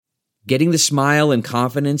Getting the smile and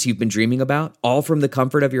confidence you've been dreaming about, all from the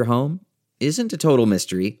comfort of your home, isn't a total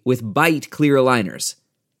mystery with Bite clear aligners.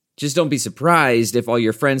 Just don't be surprised if all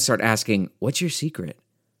your friends start asking, "What's your secret?"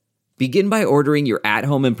 Begin by ordering your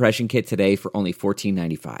at-home impression kit today for only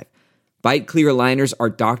 $14.95. Bite clear aligners are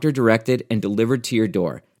doctor-directed and delivered to your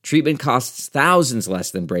door. Treatment costs thousands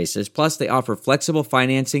less than braces, plus they offer flexible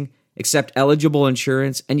financing, accept eligible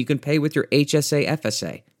insurance, and you can pay with your HSA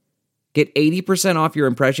FSA. Get 80% off your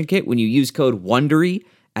impression kit when you use code WONDERY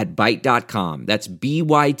at Byte.com. That's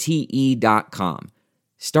BYTE.com.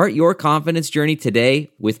 Start your confidence journey today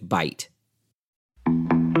with Byte.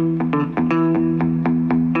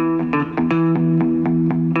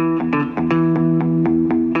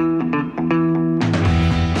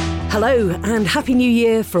 Hello and Happy New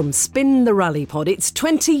Year from Spin the Rally Pod. It's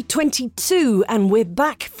 2022 and we're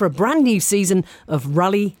back for a brand new season of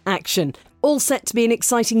rally action. All set to be an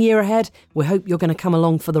exciting year ahead. We hope you're going to come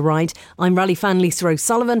along for the ride. I'm rally fan Lisa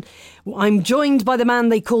O'Sullivan. I'm joined by the man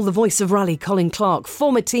they call the voice of rally, Colin Clark,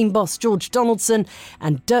 former team boss George Donaldson,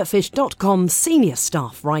 and Dirtfish.com senior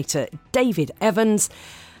staff writer David Evans.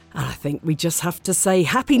 And I think we just have to say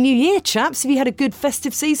Happy New Year, chaps. Have you had a good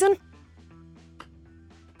festive season?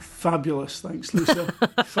 Fabulous, thanks, Lisa.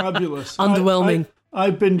 Fabulous. Underwhelming. I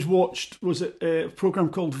binge watched, was it a programme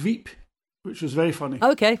called Veep, which was very funny.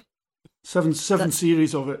 Okay. Seven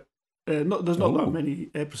series of it. There's not that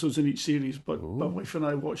many episodes in each series, but my wife and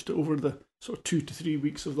I watched it over the sort of 2 to 3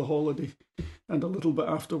 weeks of the holiday and a little bit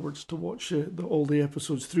afterwards to watch all the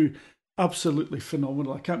episodes through. Absolutely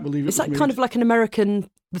phenomenal. I can't believe it. Is that kind of like an American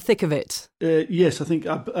The Thick of It? Yes, I think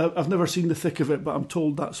I've never seen The Thick of It, but I'm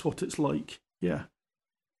told that's what it's like. Yeah.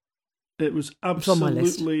 It was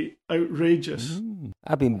absolutely outrageous.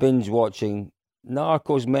 I've been binge watching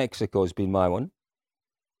Narcos Mexico has been my one.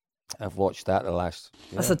 I've watched that the last...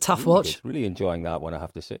 That's a tough watch. Really enjoying that one, I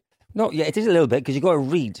have to say. No, yeah, it is a little bit, because you've got to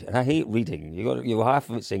read, and I hate reading. Half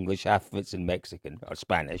of it's English, half of it's in Mexican, or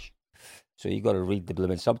Spanish. So you've got to read the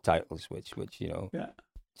blooming subtitles, which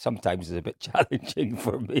sometimes is a bit challenging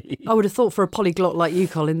for me. I would have thought for a polyglot like you,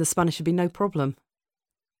 Colin, the Spanish would be no problem.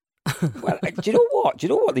 Well, do you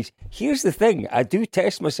know what? Here's the thing. I do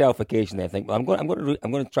test myself occasionally. I think, well, I'm going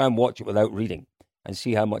to try and watch it without reading and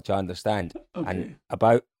see how much I understand. Okay. And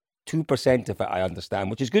about 2% of it I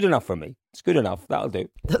understand, which is good enough for me. It's good enough. That'll do.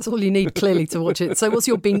 That's all you need, clearly, to watch it. So what's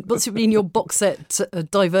been your box set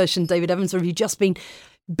diversion, David Evans, or have you just been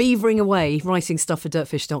beavering away writing stuff for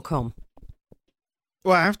Dirtfish.com?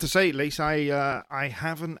 Well, I have to say, Lisa, I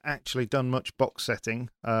haven't actually done much box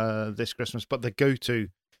setting this Christmas, but the go-to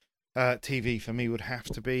TV for me would have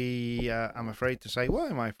to be, I'm afraid to say,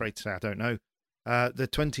 what am I afraid to say? I don't know. The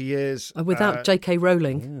 20 years... Without J.K.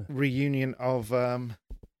 Rowling. Reunion of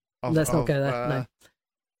Let's not go there, no.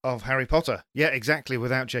 Of Harry Potter. Yeah, exactly,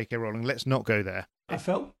 without J.K. Rowling. Let's not go there. I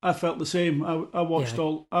felt the same. I watched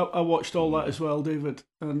all that as well, David.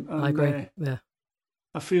 And I agree, yeah.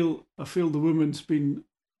 I feel the woman's been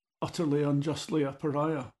utterly unjustly a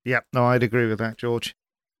pariah. Yeah, no, I'd agree with that, George.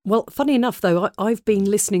 Well, funny enough, though, I've been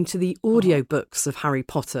listening to the audiobooks of Harry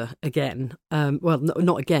Potter again.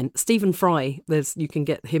 Not again. Stephen Fry, you can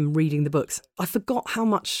get him reading the books. I forgot how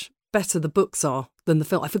much better the books are than the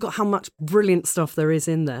film. I forgot how much brilliant stuff there is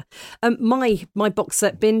in there. My box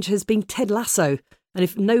set binge has been Ted Lasso. And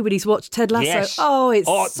if nobody's watched Ted Lasso, yes.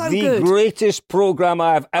 It's so good. The greatest programme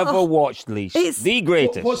I've ever watched, Lisa. It's the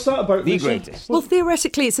greatest. What's that about? The greatest. Well,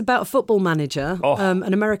 theoretically, it's about a football manager,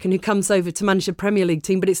 an American who comes over to manage a Premier League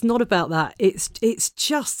team, but it's not about that. It's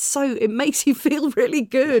just so, it makes you feel really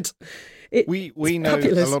good. We know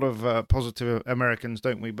fabulous. A lot of positive Americans,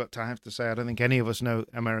 don't we? But I have to say, I don't think any of us know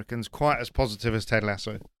Americans quite as positive as Ted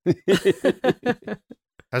Lasso.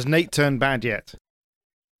 Has Nate turned bad yet?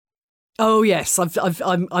 Oh yes,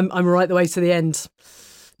 I'm right the way to the end.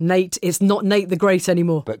 Nate, it's not Nate the Great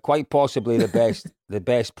anymore, but quite possibly the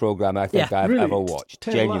best program I think I've ever watched.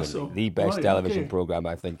 Ted Genuinely, Lasso. The best television program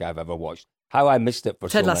I think I've ever watched. How I missed it for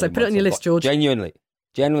Ted so Lasso. many Put it on your list, George. Genuinely,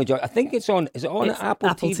 I think it's on. Is it on Apple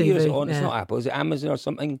TV? Or is it on? Yeah. It's not Apple. Is it Amazon or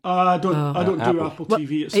something? I don't do Apple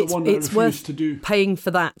TV. It's the one I refuse to do. Paying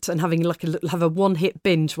for that and having have a one-hit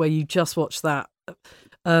binge where you just watch that.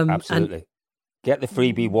 Absolutely. Get the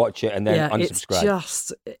freebie, watch it, and then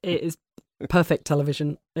unsubscribe. It is perfect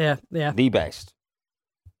television. Yeah. The best.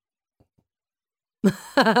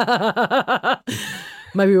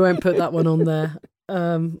 Maybe we won't put that one on there.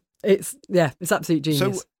 It's absolute genius.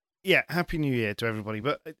 So, yeah, Happy New Year to everybody.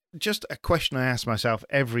 But just a question I ask myself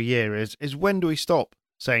every year is when do we stop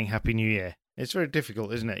saying Happy New Year? It's very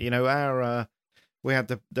difficult, isn't it? You know, we had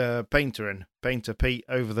the painter Pete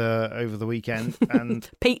over the weekend, and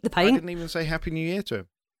Pete the Paint. I didn't even say Happy New Year to him.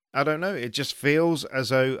 I don't know. It just feels as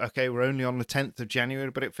though, okay, we're only on the 10th of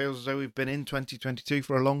January, but it feels as though we've been in 2022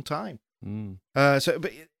 for a long time.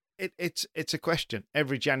 But it's a question.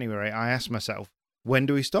 Every January, I ask myself, when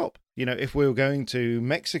do we stop? If we were going to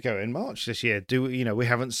Mexico in March this year, we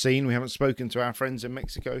haven't spoken to our friends in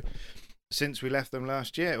Mexico since we left them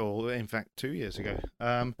last year, or in fact 2 years ago.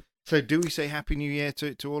 So do we say Happy New Year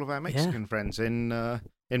to all of our Mexican friends in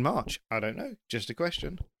March? I don't know. Just a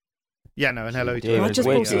question. Yeah, no, and hello to you. I just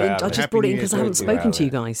brought it in because I haven't spoken to you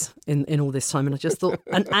guys in all this time, and I just thought,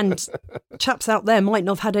 and chaps out there might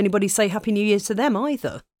not have had anybody say Happy New Year to them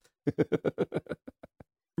either.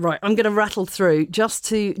 Right, I'm going to rattle through just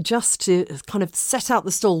to kind of set out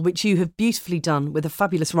the stall, which you have beautifully done with a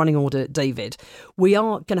fabulous running order, David. We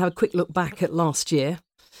are going to have a quick look back at last year.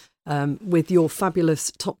 With your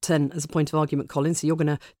fabulous top 10 as a point of argument, Colin. So you're going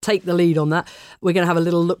to take the lead on that. We're going to have a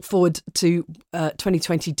little look forward to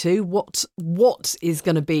 2022. What is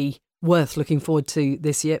going to be worth looking forward to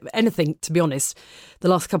this year? Anything, to be honest. The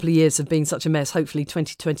last couple of years have been such a mess. Hopefully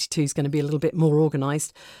 2022 is going to be a little bit more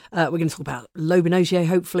organised. We're going to talk about Loeb & Ogier,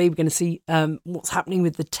 hopefully. We're going to see what's happening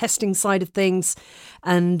with the testing side of things,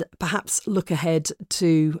 and perhaps look ahead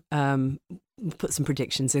to put some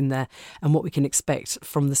predictions in there and what we can expect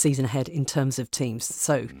from the season ahead in terms of teams.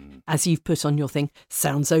 So, as you've put on your thing,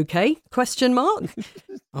 sounds okay? ? I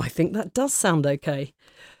think that does sound okay.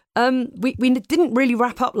 We didn't really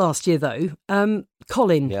wrap up last year though.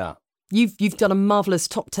 Colin, yeah, you've done a marvellous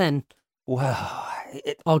top 10. Well,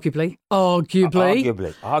 arguably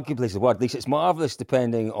is the word. At least it's marvellous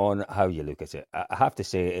depending on how you look at it. I have to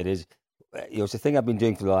say it is. It's a thing I've been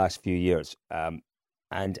doing for the last few years.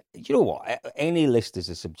 And you know what? Any list is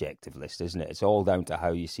a subjective list, isn't it? It's all down to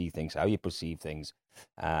how you see things, how you perceive things,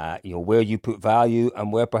 where you put value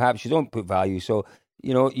and where perhaps you don't put value. So,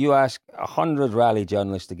 you ask 100 rally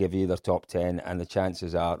journalists to give you their top 10, and the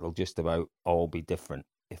chances are they'll just about all be different,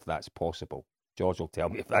 if that's possible. George will tell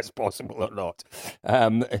me if that's possible or not,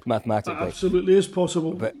 mathematically. That absolutely is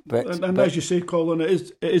possible. But as you say, Colin,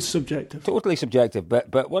 it is subjective. Totally subjective.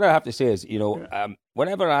 But what I have to say is,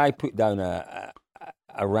 whenever I put down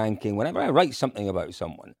a ranking, whenever I write something about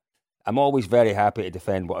someone, I'm always very happy to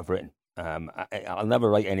defend what I've written. I'll never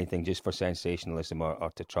write anything just for sensationalism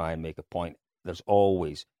or to try and make a point. There's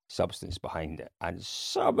always substance behind it. And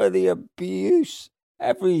some of the abuse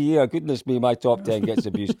every year, goodness me, my top 10 gets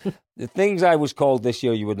abused. The things I was called this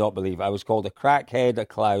year, you would not believe. I was called a crackhead, a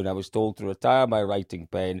clown. I was told to retire my writing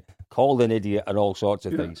pen, called an idiot, and all sorts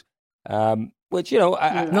of things. Which,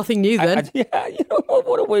 nothing new then.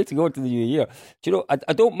 What a way to go into the new year.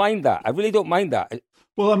 I don't mind that. I really don't mind that.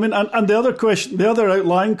 Well, I mean, and the other question, the other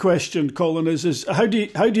outlying question, Colin, is how do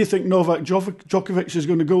you think Novak Djokovic is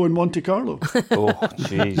going to go in Monte Carlo? Oh,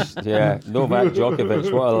 jeez, yeah, Novak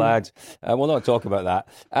Djokovic, what a lad. We'll not talk about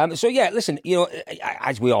that. So yeah, listen,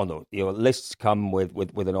 as we all know, lists come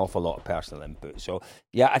with an awful lot of personal input. So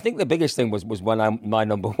yeah, I think the biggest thing was when my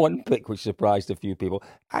number one pick, which surprised a few people.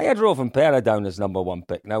 I had Rovanperä down as number one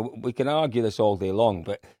pick. Now we can argue this all day long,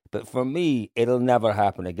 but for me, it'll never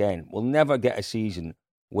happen again. We'll never get a season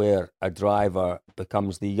where a driver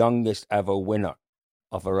becomes the youngest ever winner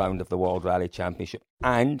of a round of the World Rally Championship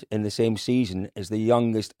and in the same season is the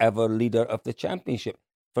youngest ever leader of the championship.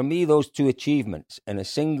 For me, those two achievements in a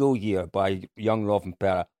single year by young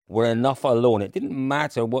Rovanperä were enough alone. It didn't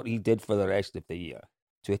matter what he did for the rest of the year.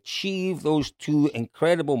 To achieve those two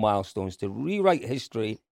incredible milestones, to rewrite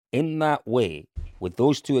history in that way with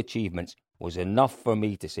those two achievements was enough for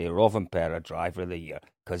me to say Rovanperä driver of the year,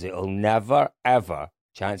 because it'll never, ever,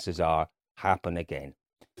 chances are, happen again.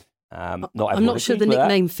 I'm not sure the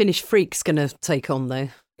nickname Finnish Freak's going to take on, though.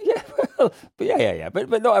 Yeah, well,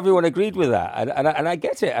 but not everyone agreed with that, and I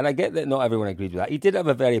get it, and I get that not everyone agreed with that. He did have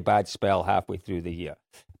a very bad spell halfway through the year,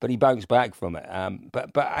 but he bounced back from it.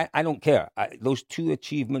 But I don't care. Those two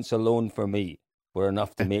achievements alone for me were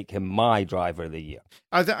enough to make him my driver of the year.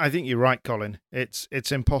 I think you're right, Colin.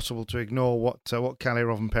 It's impossible to ignore what Kalle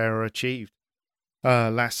Rovanperä achieved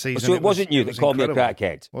last season. So it wasn't you that called me a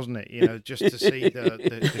crackhead, wasn't it? Just to see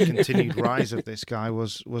the continued rise of this guy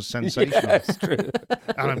was sensational. Yeah, that's true.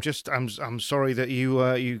 And I'm sorry that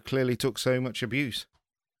you clearly took so much abuse.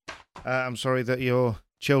 I'm sorry that your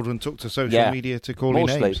children took to social media to call you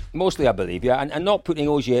names. Mostly, I believe, and not putting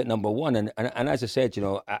Ogier at number one. And as I said,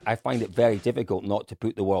 I find it very difficult not to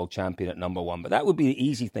put the world champion at number one. But that would be the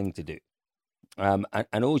easy thing to do. And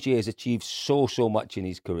Ogier has achieved so much in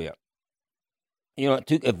his career. It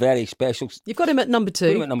took a very special... You've got him at number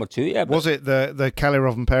two. Yeah. Was it the Kalle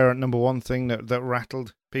Rovanperä at number one thing that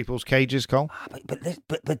rattled people's cages, Cole.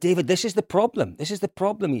 But David, this is the problem. This is the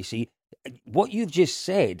problem, you see. What you've just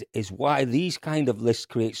said is why these kind of lists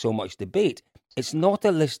create so much debate. It's not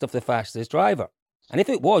a list of the fastest driver. And if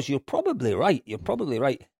it was, you're probably right.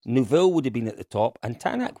 Neuville would have been at the top and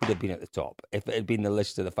Tanak would have been at the top if it had been the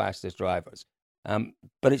list of the fastest drivers.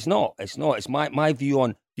 But it's not. It's my view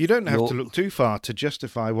on... You don't have to look too far to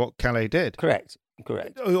justify what Calais did. Correct.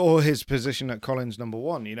 Or his position at Collins number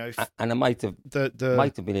 1, you know. And I might have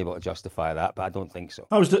been able to justify that, but I don't think so.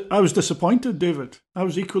 I was disappointed, David. I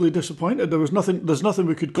was equally disappointed. There's nothing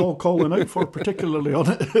we could call Colin out for particularly on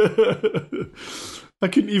it. I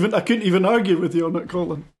couldn't even argue with you on it,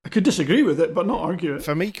 Colin. I could disagree with it, but not argue it.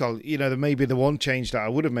 For me, Colin, you know, maybe the one change that I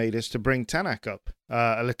would have made is to bring Tanak up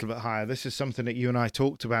a little bit higher. This is something that you and I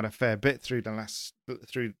talked about a fair bit through the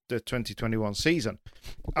 2021 season.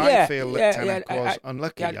 I feel that Tanak was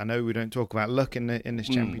unlucky. I know we don't talk about luck in this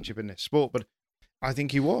championship, in this sport, but I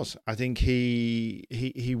think he was. I think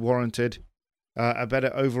he warranted a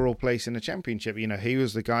better overall place in the championship. You know, he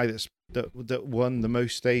was the guy that won the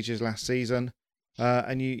most stages last season.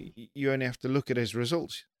 And you only have to look at his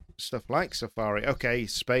results. Stuff like Safari. Okay,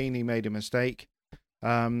 Spain, he made a mistake.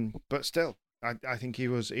 But still, I think he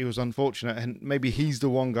was unfortunate, and maybe he's the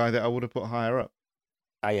one guy that I would have put higher up.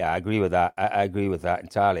 I agree with that. I agree with that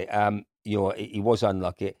entirely. He was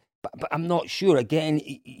unlucky, but I'm not sure. Again,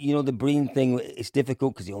 you know, the Breen thing is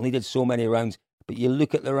difficult because he only did so many rounds. But you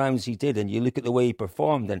look at the rounds he did, and you look at the way he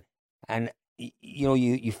performed, and you know,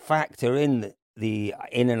 you factor in the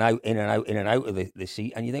in and out of the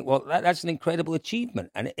seat, and you think, well, that's an incredible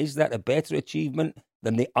achievement. And is that a better achievement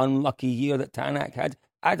than the unlucky year that Tanak had?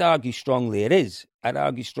 I'd argue strongly it is. I'd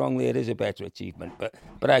argue strongly it is a better achievement.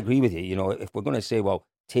 But I agree with you. You know, if we're going to say, well,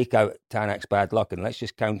 take out Tanak's bad luck and let's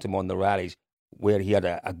just count him on the rallies where he had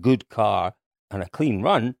a good car and a clean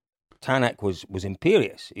run, Tanak was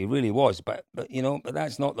imperious. He really was. But you know, but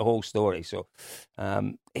that's not the whole story. So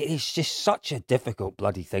it is just such a difficult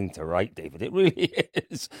bloody thing to write, David. It really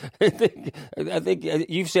is. I think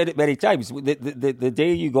you've said it many times. The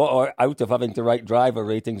day you got out of having to write driver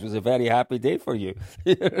ratings was a very happy day for you.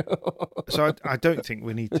 You know? So I don't think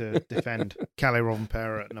we need to defend Calais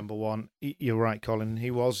Rovanpera at number 1. You're right, Colin. He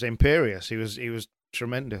was imperious. He was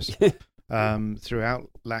tremendous. Throughout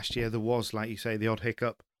last year, there was, like you say, the odd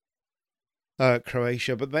hiccup.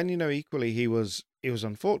 Croatia, but then, you know, equally he was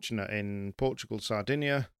unfortunate in Portugal,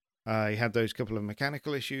 Sardinia. He had those couple of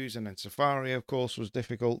mechanical issues, and then Safari, of course, was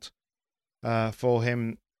difficult for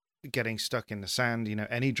him, getting stuck in the sand. You know,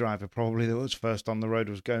 any driver probably that was first on the road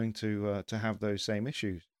was going to have those same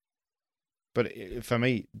issues. But for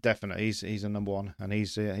me, definitely, he's a number 1, and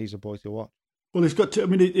he's a boy to watch. Well, he's got to. I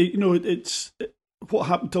mean, it's. What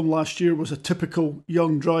happened to him last year was a typical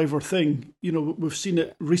young driver thing. You know, we've seen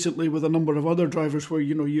it recently with a number of other drivers where,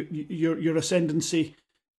 you know, your ascendancy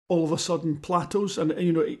all of a sudden plateaus, and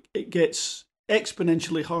you know it gets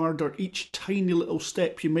exponentially harder each tiny little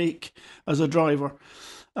step you make as a driver,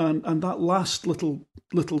 and that last little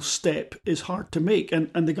step is hard to make,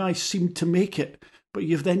 and the guy seemed to make it. But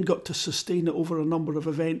you've then got to sustain it over a number of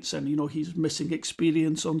events, and you know he's missing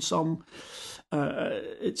experience on some.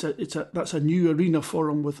 That's a new arena for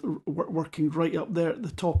him, with working right up there at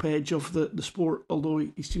the top edge of the sport. Although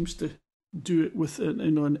he seems to do it with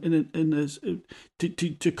in his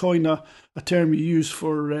to coin a term you use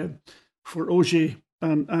for Ogier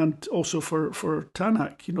and also for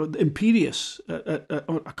Tanak, you know, imperious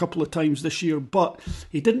a couple of times this year, but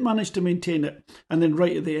he didn't manage to maintain it. And then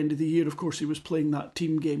right at the end of the year, of course, he was playing that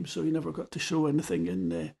team game, so he never got to show anything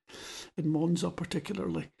in Monza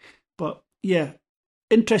particularly. But yeah,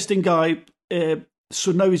 interesting guy.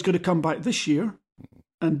 So now he's going to come back this year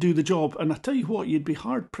and do the job. And I tell you what, you'd be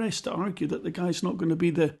hard pressed to argue that the guy's not going to be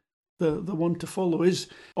the one to follow. Is,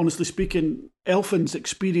 honestly speaking, Elfin's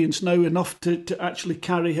experience now enough to actually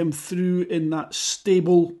carry him through in that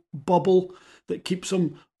stable bubble that keeps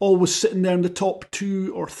him always sitting there in the top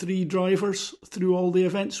 2 or 3 drivers through all the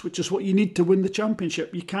events, which is what you need to win the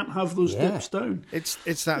championship. You can't have those dips down. It's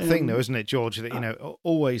that thing, though, isn't it, George, that, you know,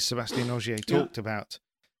 always Sébastien Ogier talked about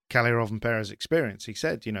Calais Rovanpera's experience. He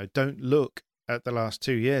said, you know, don't look at the last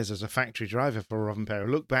 2 years as a factory driver for Rovanpera.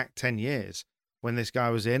 Look back 10 years when this guy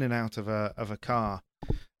was in and out of a car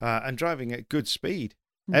and driving at good speed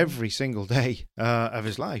every single day of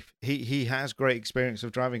his life. He has great experience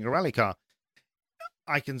of driving a rally car.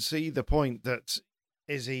 I can see the point that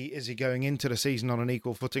is he going into the season on an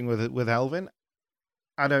equal footing with Elvin?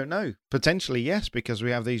 I don't know. Potentially yes, because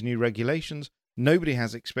we have these new regulations. Nobody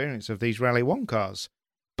has experience of these Rally 1 cars.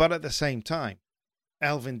 But at the same time,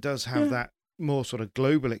 Elvin does have that more sort of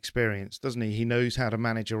global experience, doesn't he? He knows how to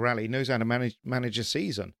manage a rally. He knows how to manage a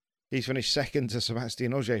season. He's finished second to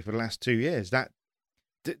Sébastien Ogier for the last 2 years. That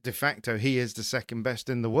de facto, he is the second best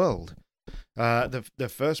in the world. The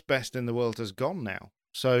first best in the world has gone now.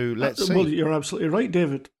 So let's see. Well, you're absolutely right,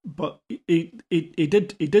 David. But he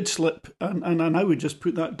did slip, and I would just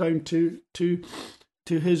put that down to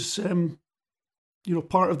his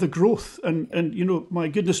part of the growth. And my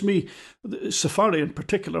goodness me, Safari in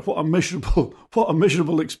particular, what a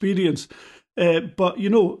miserable experience. But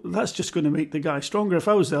that's just going to make the guy stronger. If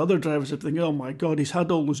I was the other drivers, I'd think, oh my God, he's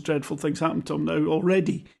had all those dreadful things happen to him now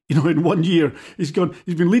already. In 1 year, he's been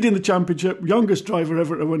leading the championship, youngest driver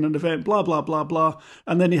ever to win an event, blah, blah, blah, blah.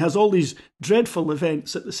 And then he has all these dreadful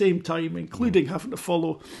events at the same time, including having to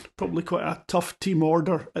follow probably quite a tough team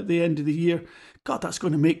order at the end of the year. God, that's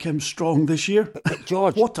going to make him strong this year. But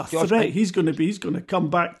George, what a threat he's going to be. He's going to come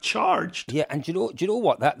back charged. Yeah, and do you know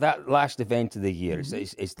what? That last event of the year,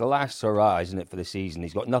 it's the last hurrah, isn't it, for the season?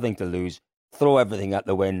 He's got nothing to lose. Throw everything at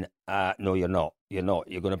the wind. No, you're not. You're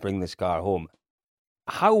not. You're going to bring this car home.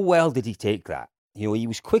 How well did he take that? He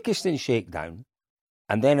was quickest in shakedown,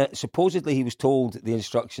 and then supposedly he was told the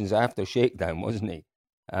instructions after shakedown, wasn't he?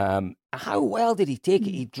 How well did he take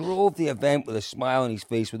it? He drove the event with a smile on his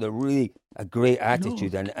face, with a great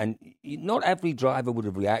attitude, and not every driver would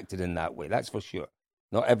have reacted in that way. That's for sure.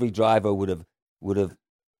 Not every driver would have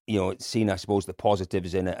seen, I suppose, the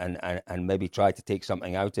positives in it and maybe tried to take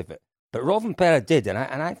something out of it. But Rovanperä did, and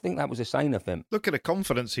I think that was a sign of him. Look at the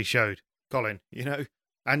confidence he showed, Colin.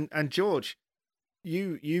 And George,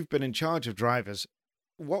 you've been in charge of drivers.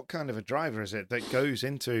 What kind of a driver is it that goes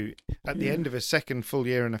into, at the end of his second full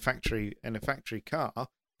year in a factory car,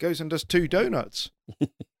 goes and does 2 donuts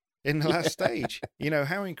in the last stage?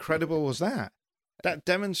 How incredible was that? That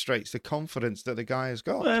demonstrates the confidence that the guy has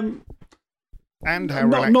got. And how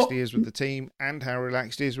relaxed he is with the team, and how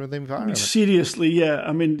relaxed he is with the environment. Seriously, yeah.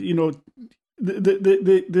 I mean,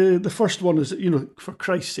 the first one is, for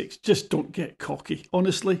Christ's sakes, just don't get cocky.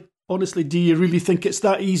 Honestly, do you really think it's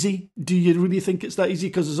that easy?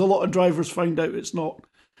 Because there's a lot of drivers find out it's not.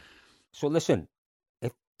 So listen,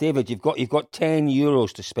 David, you've got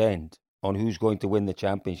 €10 to spend on who's going to win the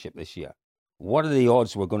championship this year. What are the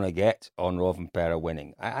odds we're going to get on Rovanperä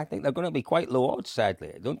winning? I think they're going to be quite low odds,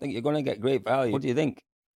 sadly. I don't think you're going to get great value. What do you think?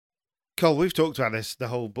 Cole, we've talked about this, the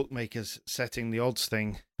whole bookmakers setting the odds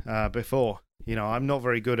thing before. I'm not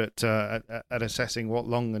very good at assessing what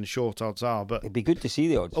long and short odds are, but it'd be good to see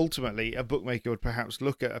the odds. Ultimately, a bookmaker would perhaps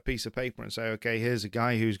look at a piece of paper and say, okay, here's a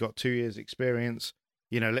guy who's got 2 years experience,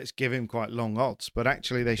 let's give him quite long odds. But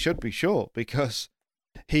actually they should be short, because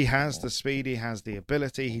he has the speed, he has the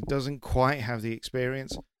ability, he doesn't quite have the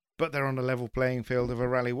experience, but they're on a level playing field of a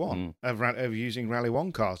Rally 1, of using Rally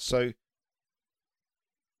 1 cars. So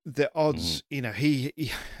the odds,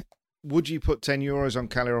 he would you put €10 on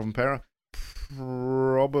Kalle Rovanperä?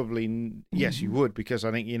 Probably yes, you would, because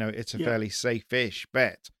I think it's a fairly safe-ish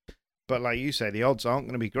bet. But like you say, the odds aren't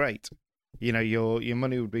going to be great. Your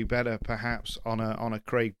money would be better perhaps on a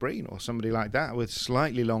Craig Breen or somebody like that with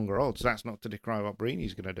slightly longer odds. That's not to decry what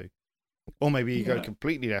Breeny's going to do. Or maybe you go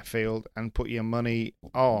completely left field and put your money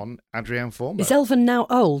on Adrian Former. Is Elfyn now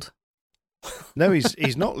old? No,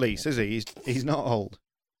 he's not, Lise, is he? He's not old.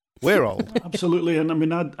 We're old. Absolutely. And I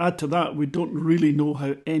mean, add to that, we don't really know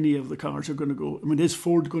how any of the cars are going to go. I mean, is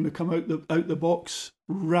Ford going to come out the box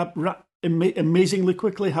amazingly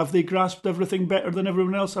quickly? Have they grasped everything better than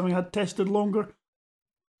everyone else, having had tested longer?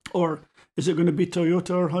 Or is it going to be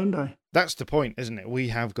Toyota or Hyundai? That's the point, isn't it? We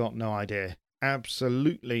have got no idea.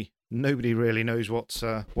 Absolutely nobody really knows what's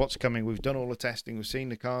coming. We've done all the testing. We've seen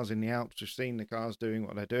the cars in the Alps. We've seen the cars doing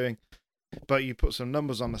what they're doing. But you put some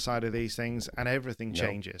numbers on the side of these things and everything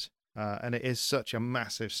changes. And it is such a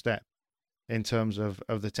massive step in terms of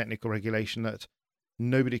the technical regulation that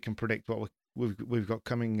nobody can predict what we've got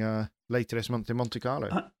coming later this month in Monte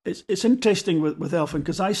Carlo. It's interesting with Elfyn,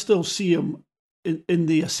 because I still see him in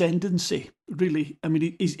the ascendancy, really. I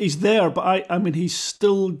mean, he's there, but I mean, he's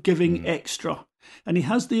still giving extra. And he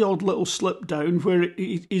has the odd little slip down where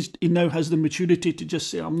he now has the maturity to just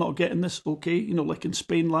say, I'm not getting this, okay. Like in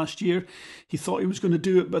Spain last year, he thought he was going to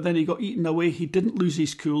do it, but then he got eaten away. He didn't lose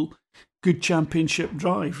his cool. Good championship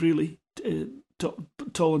drive, really, to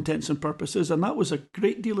all intents and purposes. And that was a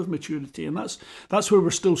great deal of maturity. And that's where we're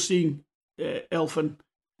still seeing Elfyn.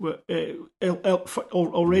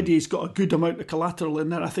 Already he's got a good amount of collateral in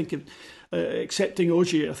there. I think accepting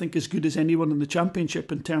Ogier, I think, as good as anyone in the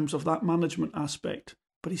championship in terms of that management aspect.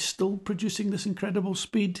 But he's still producing this incredible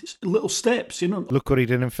speed, little steps, Look what he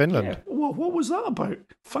did in Finland. Yeah. What was that about?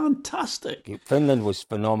 Fantastic. Finland was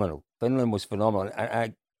phenomenal.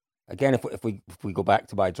 again, if we go back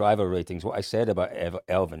to my driver ratings, what I said about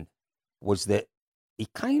Elvin was that he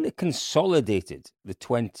kind of consolidated the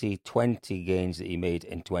 2020 gains that he made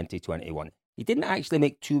in 2021. He didn't actually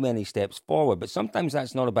make too many steps forward, but sometimes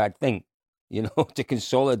that's not a bad thing, to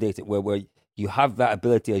consolidate it where you have that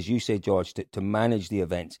ability, as you say, George, to manage the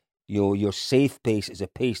events. Your safe pace is a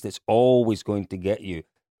pace that's always going to get you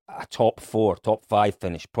a top 4, top 5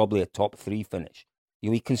 finish, probably a top 3 finish.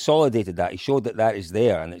 He consolidated that. He showed that is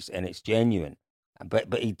there and it's genuine.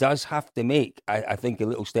 But he does have to make, I think, a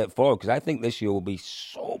little step forward, because I think this year will be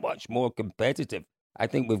so much more competitive. I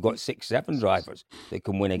think we've got 6, 7 drivers that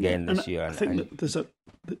can win again this year. I think that there's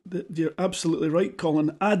you're absolutely right,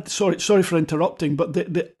 Colin. Sorry for interrupting, but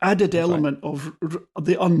the added element of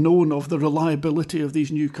the unknown of the reliability of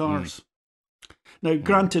these new cars. Now,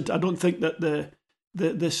 granted, I don't think that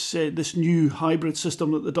this new hybrid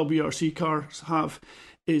system that the WRC cars have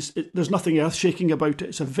there's nothing earth-shaking about it.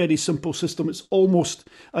 It's a very simple system. It's almost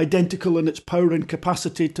identical in its power and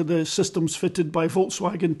capacity to the systems fitted by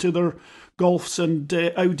Volkswagen to their Golfs and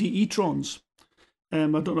Audi e-trons. I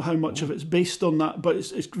don't know how much of it's based on that, but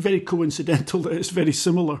it's very coincidental that it's very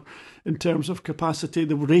similar in terms of capacity,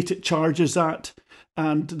 the rate it charges at,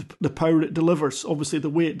 and the power it delivers. Obviously, the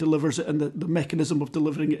way it delivers it and the mechanism of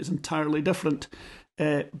delivering it is entirely different.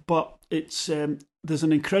 But it's there's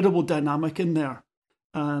an incredible dynamic in there.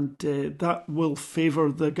 And that will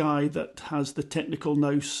favour the guy that has the technical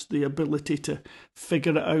nous, the ability to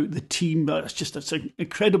figure it out, the team. It's an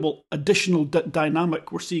incredible additional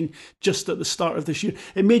dynamic we're seeing just at the start of this year.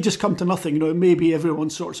 It may just come to nothing, it may be everyone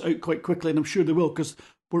sorts out quite quickly, and I'm sure they will, because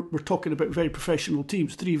we're talking about very professional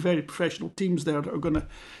teams, 3 very professional teams there that are going to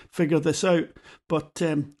figure this out. But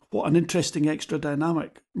what an interesting extra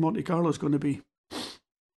dynamic Monte Carlo is going to be.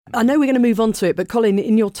 I know we're going to move on to it, but Colin,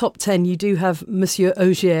 in your top 10, you do have Monsieur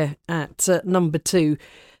Ogier at number 2.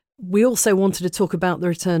 We also wanted to talk about the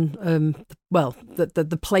return,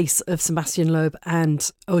 the place of Sebastian Loeb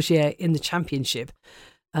and Ogier in the championship.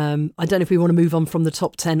 I don't know if we want to move on from the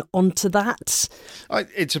top 10 onto that.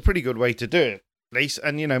 It's a pretty good way to do it, Lisa.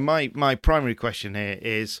 And, my primary question here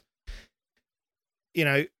is,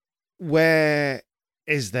 where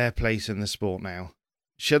is their place in the sport now?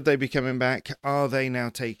 Should they be coming back? Are they now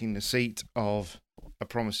taking the seat of a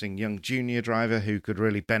promising young junior driver who could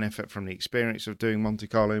really benefit from the experience of doing Monte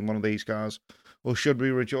Carlo in one of these cars? Or should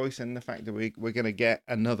we rejoice in the fact that we're going to get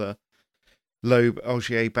another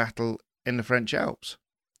Loeb-Ogier battle in the French Alps?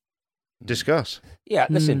 Discuss. Yeah,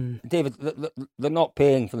 listen, David, they're not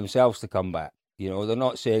paying for themselves to come back. They're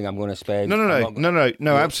not saying I'm going to spend...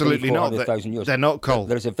 No, absolutely not. They're not cold.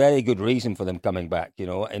 There's a very good reason for them coming back.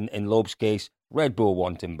 In Loeb's case, Red Bull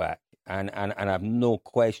want him back. And I have no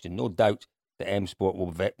question, no doubt that M Sport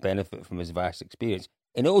will benefit from his vast experience.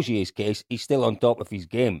 In Ogier's case, he's still on top of his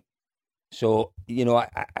game. So,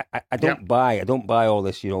 I don't buy all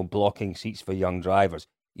this, blocking seats for young drivers.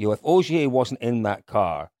 If Ogier wasn't in that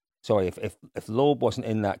car, if Loeb wasn't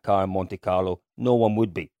in that car in Monte Carlo, no one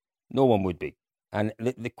would be. No one would be. And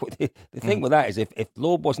the thing with that is, if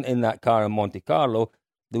Loeb wasn't in that car in Monte Carlo,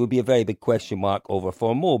 there would be a very big question mark over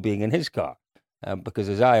Formol being in his car. Because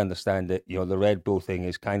as I understand it, the Red Bull thing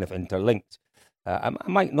is kind of interlinked. I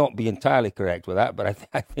might not be entirely correct with that, but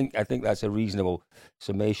I think that's a reasonable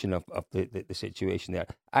summation of the situation there.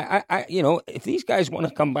 If these guys want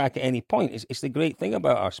to come back at any point, it's the great thing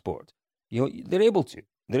about our sport. They're able to.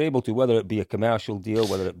 They're able to, whether it be a commercial deal,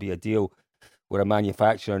 whether it be a deal where a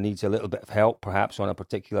manufacturer needs a little bit of help, perhaps on a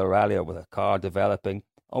particular rally or with a car developing,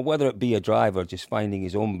 or whether it be a driver just finding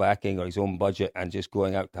his own backing or his own budget and just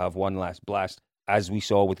going out to have one last blast, as we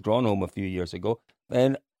saw with Gronholm a few years ago,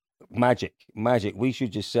 then magic. We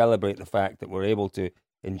should just celebrate the fact that we're able to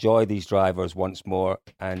enjoy these drivers once more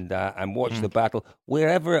and watch the battle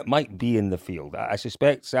wherever it might be in the field. I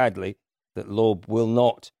suspect, sadly, that Loeb will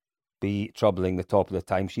not be troubling the top of the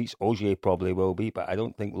timesheets. Ogier probably will be, but I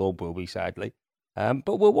don't think Loeb will be, sadly.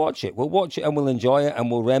 But we'll watch it. We'll watch it and we'll enjoy it, and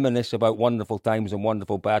we'll reminisce about wonderful times and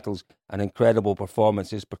wonderful battles and incredible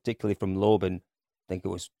performances, particularly from Loeb in, I think it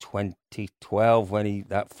was 2012 when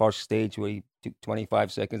that first stage where he took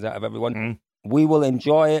 25 seconds out of everyone. We will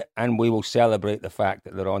enjoy it and we will celebrate the fact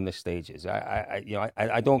that they're on the stages.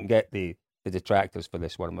 I don't get the detractors for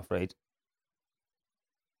this one, I'm afraid.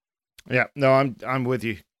 Yeah, no, I'm with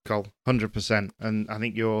you, Cole, 100%, and I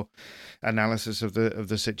think your analysis of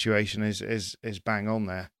the situation is bang on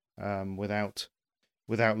there.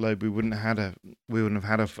 Without Loeb, we wouldn't have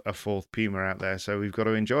had a fourth Puma out there. So we've got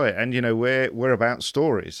to enjoy it, and we're about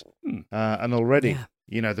stories, and already.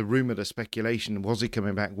 Yeah. The rumour, the speculation, was he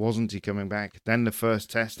coming back? Wasn't he coming back? Then the first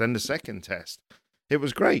test, then the second test. It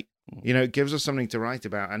was great. You know, it gives us something to write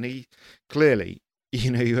about. And he clearly,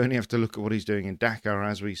 you know, you only have to look at what he's doing in Dakar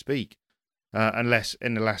as we speak. Unless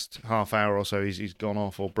in the last half hour or so he's gone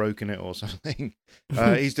off or broken it or something.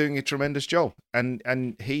 He's doing a tremendous job. And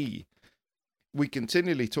we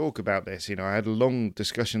continually talk about this. You know, I had long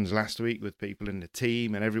discussions last week with people in the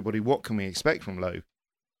team and everybody. What can we expect from Loeb?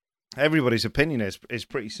 Everybody's opinion is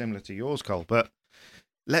pretty similar to yours, Cole. But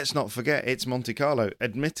let's not forget, it's Monte Carlo.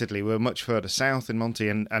 Admittedly, we're much further south in Monte.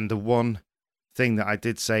 And the one thing that I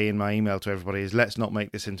did say in my email to everybody is let's not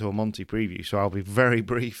make this into a Monte preview. So I'll be very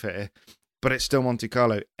brief here. But it's still Monte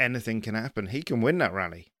Carlo. Anything can happen. He can win that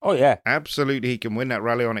rally. Oh, yeah. Absolutely, he can win that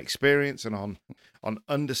rally on experience and on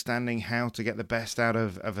understanding how to get the best out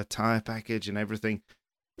of a tyre package and everything.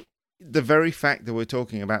 The very fact that we're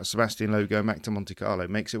talking about Sebastian Loeb going back to Monte Carlo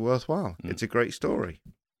makes it worthwhile. It's a great story.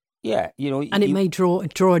 Yeah, you know... And it may draw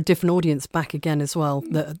a different audience back again as well,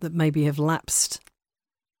 that maybe have lapsed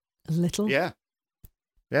a little. Yeah.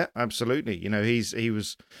 Yeah, absolutely. You know, he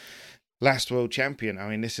was... last world champion. I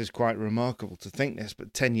mean, this is quite remarkable to think this,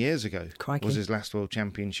 but 10 years ago was his last world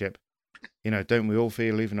championship. You know, don't we all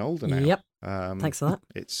feel even older now? Yep. Thanks for that.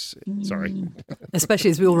 It's sorry.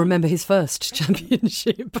 Especially as we all remember his first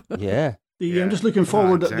championship. Yeah. I'm just looking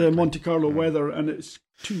forward at the Monte Carlo weather, and it's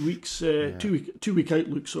 2 weeks, 2 week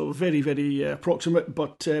outlook, so very, very approximate,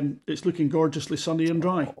 but it's looking gorgeously sunny and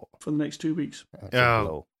dry for the next 2 weeks.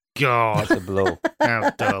 Oh, God. That's a blow.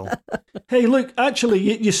 How dull. Hey, look,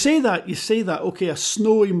 actually, you say that, okay, a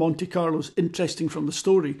snowy Monte Carlo's interesting from the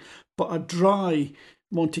story, but a dry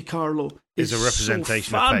Monte Carlo is a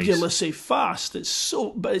representation so of pace. fabulously fast. It's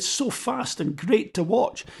so fast and great to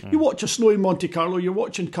watch. You watch a snowy Monte Carlo, you're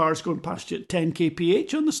watching cars going past you at 10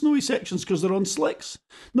 kph on the snowy sections because they're on slicks.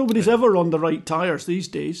 Nobody's ever on the right tyres these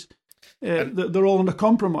days. They're all on a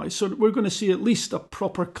compromise. So we're going to see at least a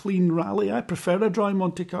proper clean rally. I prefer a dry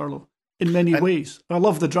Monte Carlo in many ways. I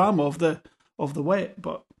love the drama of the wet,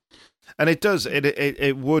 but and it does.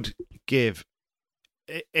 It would give,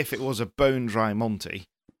 if it was a bone dry Monte.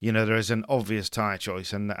 You know, there is an obvious tyre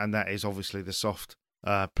choice, and that is obviously the soft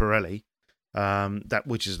Pirelli,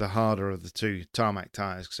 which is the harder of the two tarmac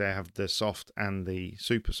tyres because they have the soft and the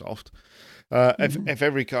super soft. If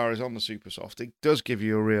every car is on the super soft, it does give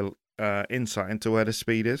you a real insight into where the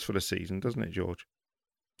speed is for the season, doesn't it, George?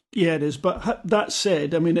 Yeah, it is. But that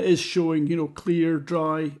said, I mean, it is showing, clear,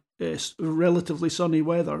 dry, relatively sunny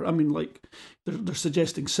weather. I mean, like they're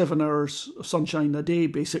suggesting 7 hours of sunshine a day,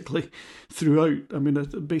 basically, throughout. I mean,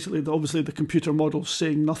 basically, obviously, the computer model's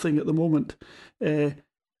saying nothing at the moment,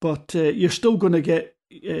 but you're still going to get.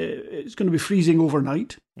 It's going to be freezing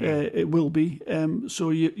overnight. It will be. So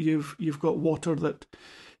you've got water that.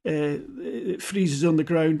 It freezes on the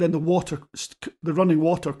ground, then the running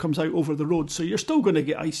water comes out over the road, so you're still going to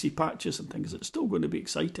get icy patches and things. It's still going to be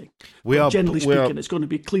exciting. Generally speaking, it's going to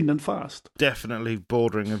be clean and fast. Definitely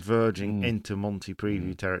bordering and verging into Monty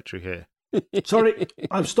preview territory here. Sorry,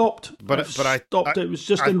 I've stopped. But I stopped. It was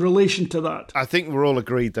just in relation to that. I think we're all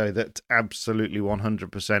agreed though that absolutely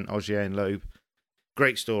 100% Ogier and Loeb.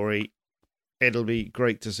 Great story. It'll be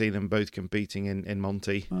great to see them both competing in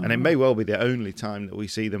Monte. And it may well be the only time that we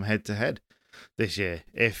see them head-to-head this year.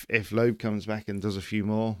 If Loeb comes back and does a few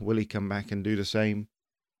more, will he come back and do the same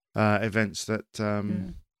events that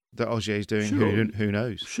Ogier's doing? Sure. Who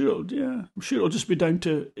knows? Sure, yeah. I'm sure it'll just be down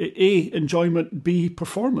to A, enjoyment, B,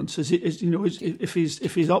 performance. If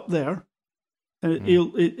he's up there, and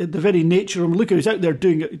the very nature of him, look, he's out there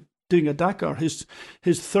doing a Dakar, his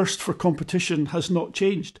thirst for competition has not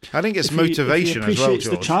changed. I think it's motivation as well, George. Appreciates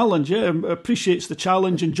the challenge, appreciates the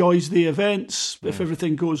challenge, enjoys the events. If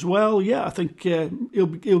everything goes well, I think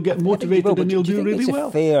he'll get motivated and he'll do really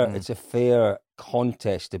well. It's a fair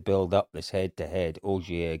contest to build up this head-to-head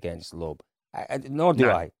Ogier against Loeb. Nor do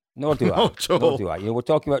I. Nor do I. We're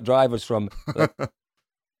talking about drivers from.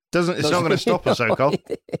 It's not going to stop us, Cole.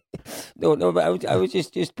 No, but I was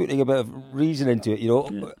just putting a bit of reason into it.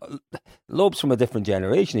 Loeb's from a different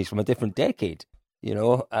generation. He's from a different decade.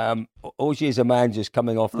 Ogier is a man just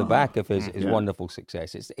coming off the back of his wonderful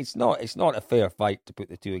success. It's not a fair fight to put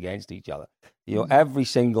the two against each other. Every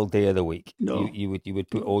single day of the week, you would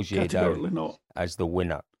put Ogier down as the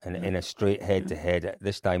winner, and in a straight head-to-head at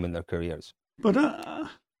this time in their careers. But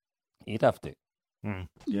you'd have to.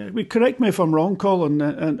 Yeah, correct me if I'm wrong, Colin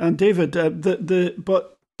and David.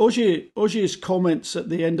 But Ogier's comments at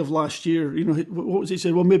the end of last year, what was he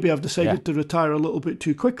saying? Well, maybe I've decided to retire a little bit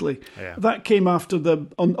too quickly. Yeah. That came after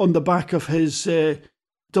on the back of his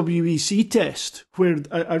WEC test, where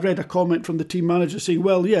I read a comment from the team manager saying,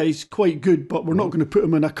 "Well, yeah, he's quite good, but we're not going to put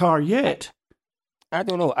him in a car yet." I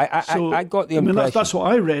don't know. I got the impression. That's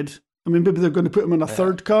what I read. I mean, maybe they're going to put him in a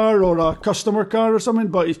third car or a customer car or something,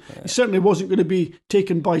 but he certainly wasn't going to be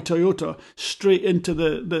taken by Toyota straight into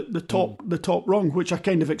the top rung, which I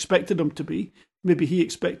kind of expected him to be. Maybe he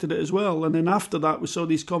expected it as well. And then after that, we saw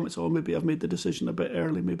these comments, maybe I've made the decision a bit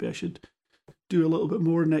early. Maybe I should do a little bit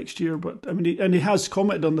more next year. But I mean, he has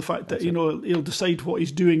commented on the fact that, he'll decide what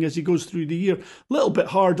he's doing as he goes through the year. A little bit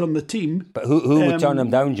hard on the team. But who would turn him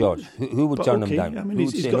down, George? Who would turn him down? I mean,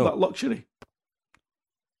 he's got that luxury.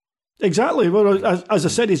 Exactly. Well, as I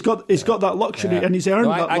said, he's got that luxury, and he's earned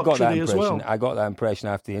that luxury as well. I got that impression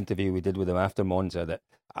after the interview we did with him after Monza that,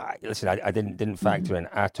 I didn't factor in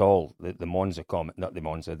at all the Monza comment, not the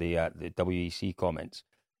Monza, the WEC comments.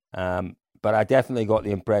 But I definitely got the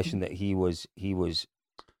impression that he was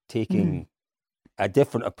taking a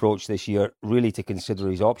different approach this year, really to consider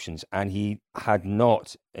his options, and he had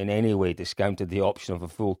not in any way discounted the option of a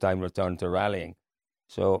full-time return to rallying.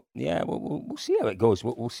 So yeah, we'll see how it goes.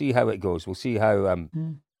 We'll see how it goes. We'll see how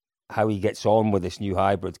he gets on with this new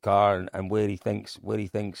hybrid car and where he thinks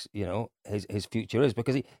his future is.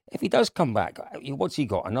 Because if he does come back, what's he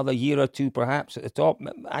got? Another year or two, perhaps at the top.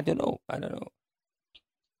 I don't know.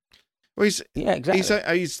 Well, he's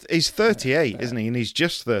 38, isn't he? And he's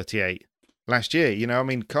just 38 last year. I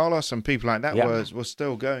mean, Carlos and people like that were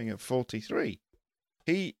still going at 43.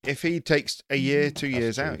 If he takes a year, 2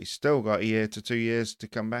 years out, he's still got a year to 2 years to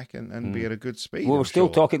come back and be at a good speed. We're still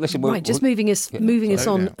talking. Listen, just moving us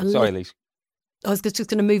on. Sorry, Lise. I was just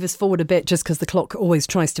going to move us forward a bit, just because the clock always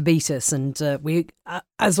tries to beat us, and we,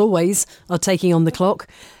 as always, are taking on the clock.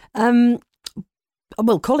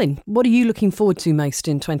 Well, Colin, what are you looking forward to most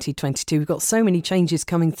in 2022? We've got so many changes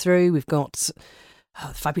coming through. We've got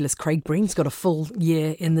fabulous Craig Breen's got a full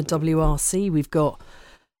year in the WRC. We've got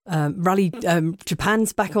Rally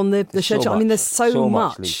Japan's back on the schedule. I mean, there's so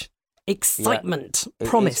much excitement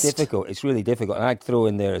promised. It's difficult. It's really difficult. And I'd throw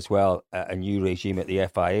in there as well a new regime at the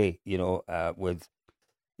FIA, with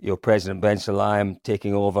President Ben Sulayem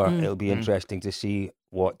taking over. It'll be interesting to see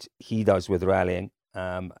what he does with rallying.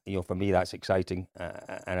 For me, that's exciting.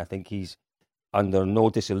 And I think he's under no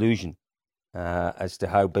disillusion as to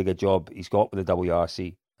how big a job he's got with the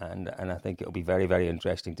WRC. And I think it'll be very, very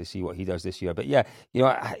interesting to see what he does this year. But yeah,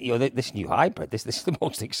 this new hybrid, this is the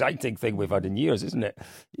most exciting thing we've had in years, isn't it?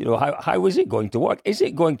 How is it going to work? Is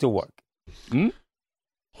it going to work?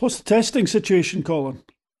 What's the testing situation, Colin?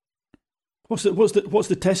 What's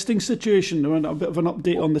the testing situation? A bit of an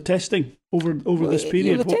update on the testing over this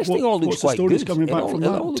period. The testing all looks quite good. Coming back from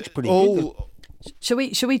that? It all looks pretty good. Shall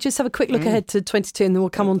we just have a quick look ahead to 22 and then we'll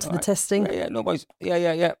come on to the testing? Yeah, no boys.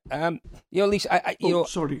 Yeah. Lisa,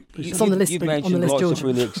 sorry, it's on the list. You've mentioned lots of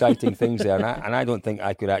really exciting things there, and I don't think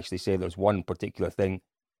I could actually say there's one particular thing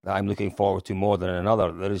that I'm looking forward to more than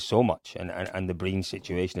another. There is so much, and the Breen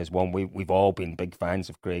situation is one. We've all been big fans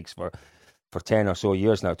of Craig's for 10 or so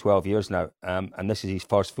years now, 12 years now, and this is his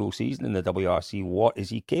first full season in the WRC. What is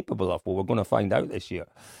he capable of? Well, we're going to find out this year.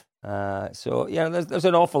 There's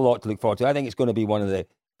an awful lot to look forward to. I think it's going to be one of the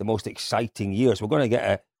most exciting years. We're going to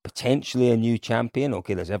get potentially a new champion.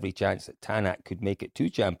 Okay, there's every chance that Tanak could make it 2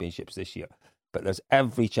 championships this year, but there's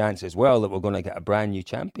every chance as well that we're going to get a brand new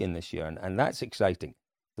champion this year, and that's exciting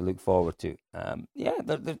to look forward to.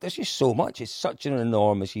 There's just so much. It's such an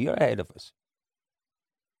enormous year ahead of us.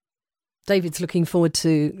 David's looking forward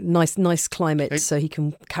to nice climate so he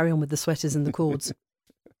can carry on with the sweaters and the cords.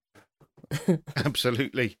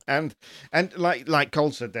 Absolutely, and like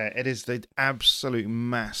Cole said there, it is the absolute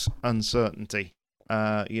mass uncertainty.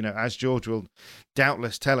 As George will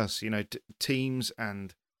doubtless tell us, teams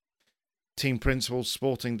and team principals,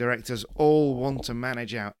 sporting directors all want to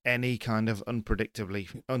manage out any kind of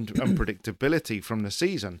unpredictability from the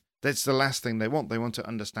season. That's the last thing they want. They want to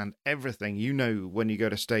understand everything. When you go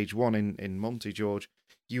to stage 1 in Monty, George,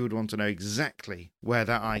 you would want to know exactly where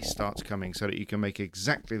that ice starts coming so that you can make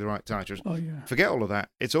exactly the right tires. Oh, yeah. Forget all of that.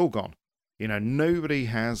 It's all gone. Nobody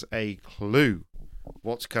has a clue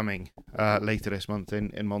what's coming later this month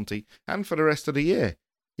in Monty and for the rest of the year.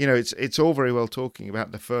 It's all very well talking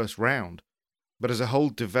about the first round, but there's a whole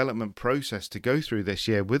development process to go through this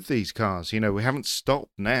year with these cars. We haven't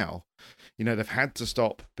stopped now. They've had to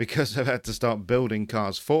stop because they've had to start building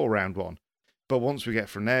cars for round 1. But once we get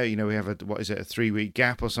from there, we have a 3-week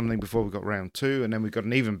gap or something before we've got round 2, and then we've got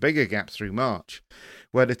an even bigger gap through March,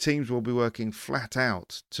 where the teams will be working flat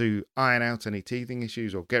out to iron out any teething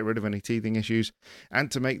issues or get rid of any teething issues, and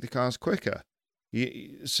to make the cars quicker.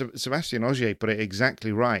 Sebastian Ogier put it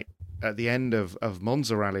exactly right at the end of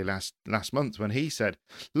Monza Rally last month when he said,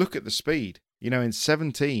 look at the speed. In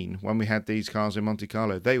 17, when we had these cars in Monte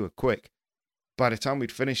Carlo, they were quick. By the time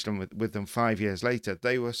we'd finished them with them 5 years later,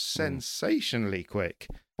 they were sensationally quick.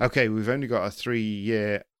 okay, we've only got a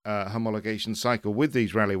 3-year homologation cycle with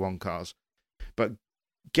these Rally 1 cars, but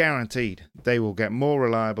guaranteed they will get more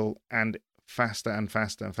reliable and faster and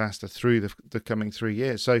faster and faster through the coming 3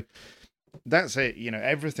 years. So that's it.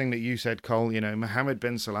 Everything that you said, Cole, Mohammed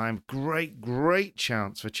bin Sulayem, great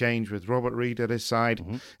chance for change with Robert Reid at his side.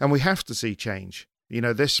 Mm-hmm. And we have to see change.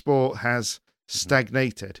 This sport has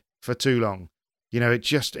stagnated for too long.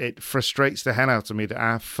 It frustrates the hell out of me that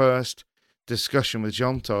our first discussion with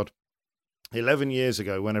Jean Todt 11 years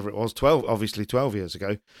ago, whenever it was, 12 years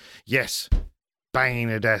ago, yes, banging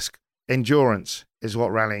the desk. Endurance is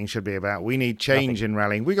what rallying should be about. We need change in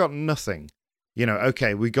rallying. We got nothing.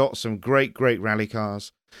 Okay, we got some great rally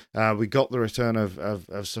cars. We got the return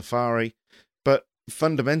of Safari. But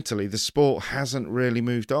fundamentally, the sport hasn't really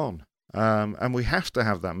moved on. And we have to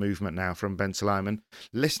have that movement now from Ben Sulayem.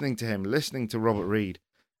 Listening to him, listening to Robert Reid,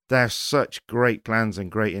 they have such great plans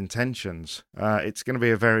and great intentions. It's going to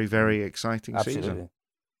be a very, very exciting season.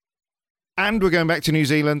 And we're going back to New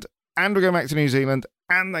Zealand. And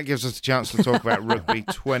that gives us a chance to talk about rugby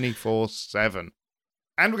 24/7.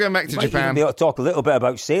 And we're going back to Japan. We ought to talk a little bit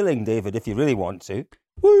about sailing, David, if you really want to.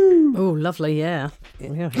 Woo! Oh, lovely, yeah.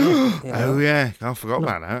 Oh, yeah. I forgot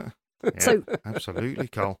about that. Yeah, so, absolutely,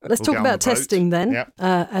 Cole. Let's talk about testing then. Yep.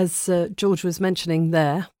 As George was mentioning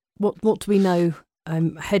there, what do we know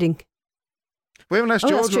heading? We haven't asked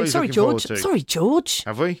George what he's looking forward to. Sorry, George.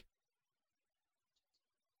 Have we?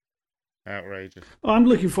 Outrageous. I'm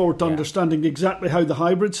looking forward to understanding exactly how the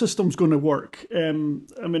hybrid system's going to work.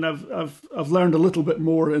 I've learned a little bit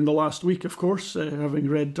more in the last week, of course, having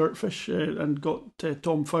read Dirtfish and got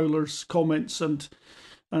Tom Fowler's comments and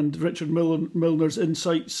Richard Milner's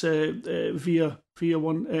insights via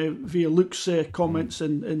Luke's comments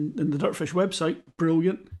in the Dirtfish website.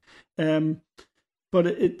 Brilliant. But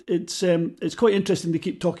it's quite interesting to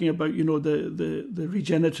keep talking about the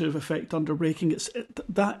regenerative effect under braking.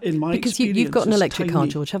 That in my experience, because you've got an electric car,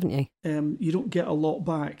 George, haven't you? You don't get a lot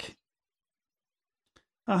back.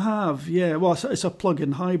 I have, yeah. Well, it's a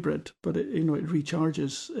plug-in hybrid, but it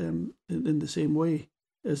recharges in the same way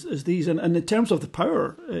as these. And in terms of the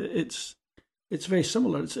power, it's very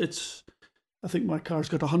similar. It's I think my car's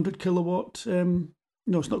got 100 kilowatt. No,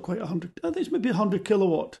 it's not quite 100. I think it's maybe 100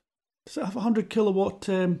 kilowatt. Does it have 100 kilowatt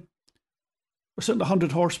or certainly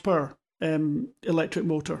 100 horsepower electric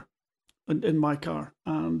motor in my car,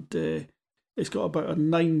 and it's got about a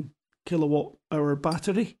 9 kilowatt hour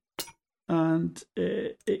battery, and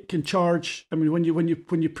it can charge. I mean, when you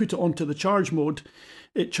put it onto the charge mode,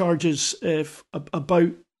 it charges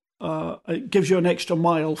about. It gives you an extra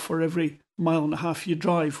mile for every mile and a half you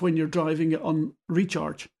drive when you're driving it on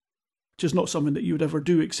recharge. Which is not something that you would ever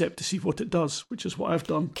do except to see what it does, which is what I've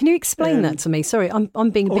done. Can you explain that to me? Sorry, I'm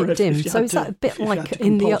being a bit dim. So is that a bit like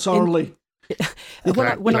in the when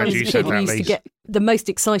I was a kid, we used to get the most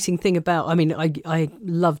exciting thing about. I mean, I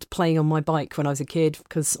loved playing on my bike when I was a kid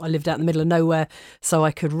because I lived out in the middle of nowhere, so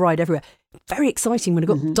I could ride everywhere. Very exciting when I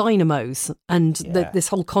got dynamos and this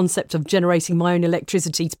whole concept of generating my own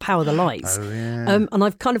electricity to power the lights. Oh, yeah. And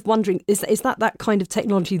I'm kind of wondering, is that kind of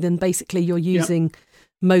technology? Then basically you're using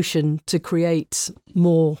motion to create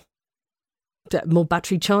more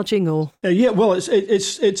battery charging, or well, it's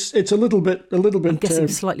a little bit. I'm guessing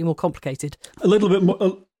slightly more complicated. A little bit more.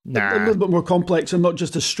 A little bit more complex, and not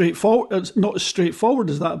just as straightforward. It's not as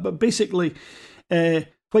straightforward as that. But basically,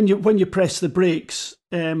 when you press the brakes,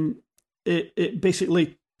 it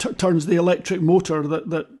basically turns the electric motor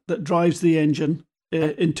that drives the engine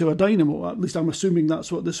into a dynamo. At least I'm assuming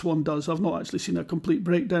that's what this one does. I've not actually seen a complete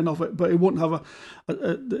breakdown of it, but it won't have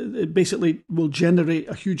it basically will generate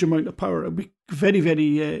a huge amount of power. It'll be very,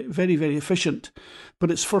 very, very, very efficient, but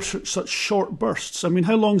it's for such short bursts. I mean,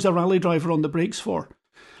 how long's a rally driver on the brakes for?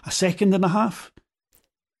 A second and a half?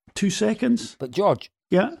 2 seconds? But George,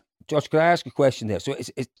 George, can I ask a question there? So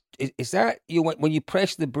is that when you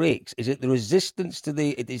press the brakes? Is it the resistance to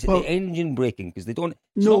the engine braking? Because they don't.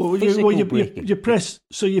 You press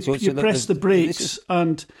the brakes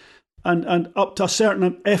and up to a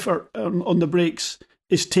certain effort on the brakes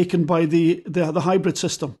is taken by the hybrid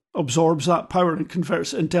system, absorbs that power and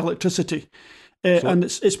converts it into electricity. And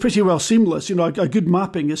it's pretty well seamless. A good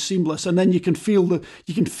mapping is seamless, and then you can feel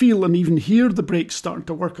and even hear the brakes starting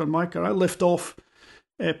to work on my car. I lift off.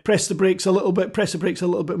 Press the brakes a little bit, press the brakes a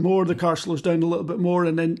little bit more, the car slows down a little bit more,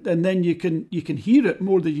 and then you can hear it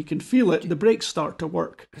more than you can feel it. The brakes start to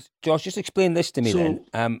work. Josh, just explain this to me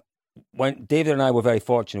then. When David and I were very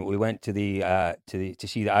fortunate, we went to to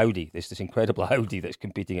see the Audi, this incredible Audi that's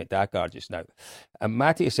competing at Dakar just now. And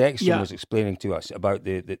Matthias Ekstrom was explaining to us about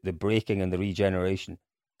the braking and the regeneration.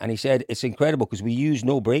 And he said it's incredible because we use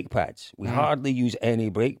no brake pads. We hardly use any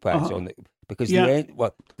brake pads on the because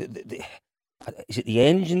is it the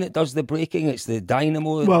engine that does the braking? It's the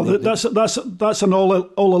dynamo. Well, that's an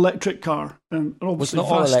all electric car, and obviously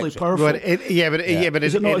vastly powerful. But it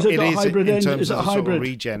is a hybrid engine. Is it a hybrid? Sort of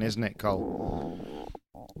regen, isn't it, Cole?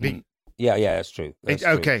 Yeah, that's true. That's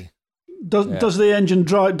okay. True. Does the engine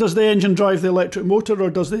drive? Does the engine drive the electric motor,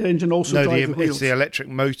 or does the engine also drive the wheels? It's the electric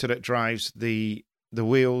motor that drives the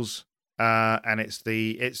wheels. And it's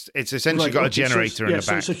essentially got a generator in the back.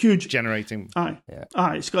 So it's a huge generating.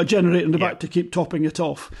 It's got a generator in the back to keep topping it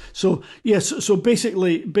off. So yes, so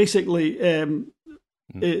basically,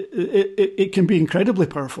 it can be incredibly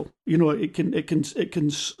powerful. You know, it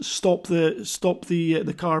can stop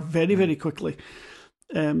the car very, very quickly.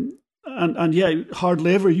 And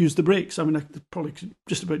hardly ever use the brakes. I mean, I probably could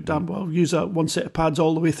just about damn well use one set of pads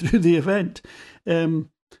all the way through the event.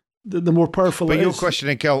 The more powerful it is. But your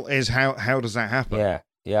question, Kel, is how does that happen?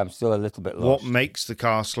 Yeah, I'm still a little bit lost. What makes the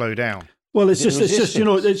car slow down? Well, it's just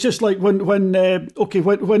it's just like when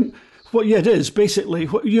it is basically.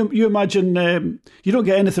 You imagine you don't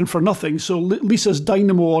get anything for nothing. So Lisa's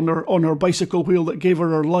dynamo on her bicycle wheel that gave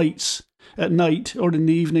her lights at night or in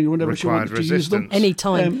the evening or whenever she wanted to use them.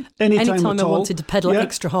 Anytime I wanted to pedal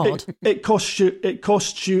extra hard. It costs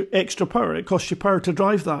you extra power. It costs you power to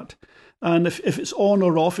drive that. And if it's on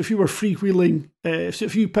or off, if you were freewheeling,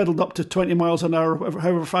 if you pedalled up to 20 miles an hour,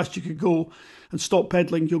 however fast you could go, and stop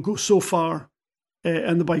pedaling, you'll go so far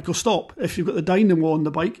and the bike will stop. If you've got the dynamo on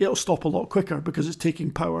the bike, it'll stop a lot quicker because it's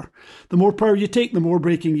taking power. The more power you take, the more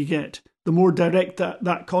braking you get. The more direct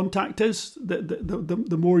that contact is,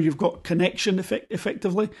 the more you've got connection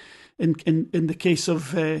effectively. In the case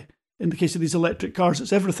of these electric cars,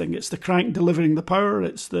 it's everything. It's the crank delivering the power.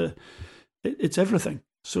 It's everything.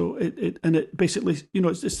 So it basically,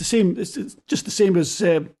 it's the same. It's just the same as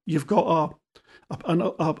you've got a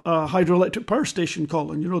hydroelectric power station,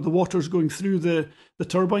 Colin. The water's going through the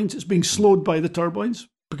turbines. It's being slowed by the turbines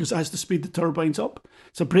because it has to speed the turbines up.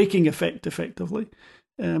 It's a braking effect, effectively.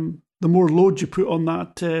 The more load you put on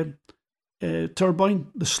that turbine,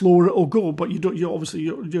 the slower it'll go. But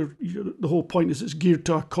the whole point is it's geared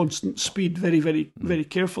to a constant speed, very, very, very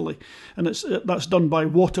carefully, and that's done by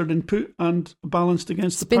water input and balanced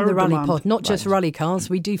against the power demand. Spin the rally pod, not just rally cars.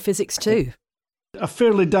 We do physics too. A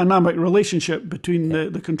fairly dynamic relationship between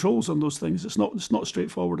the controls on those things. It's not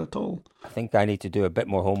straightforward at all. I think I need to do a bit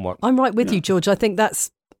more homework. I'm right with you, George. I think that's.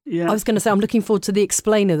 Yeah. I was going to say, I'm looking forward to the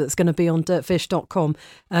explainer that's going to be on dirtfish.com,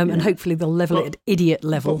 and hopefully they'll level it at idiot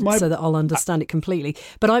level so that I'll understand it completely.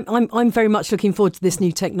 But I'm very much looking forward to this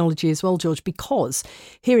new technology as well, George, because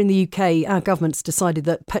here in the UK, our government's decided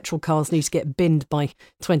that petrol cars need to get binned by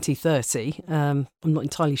 2030. I'm not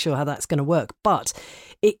entirely sure how that's going to work, but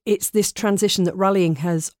it's this transition that rallying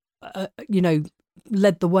has,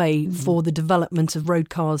 led the way for the development of road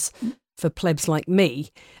cars for plebs like me.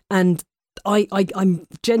 And I'm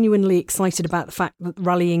genuinely excited about the fact that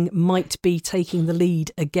rallying might be taking the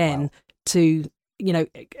lead again to,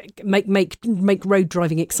 make road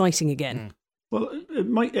driving exciting again. Well, it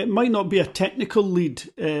might not be a technical lead,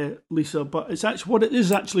 Lisa, but it's actually what it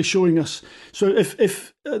is actually showing us. So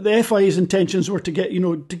if the FIA's intentions were to get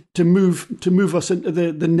to move us into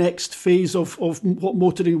the next phase of what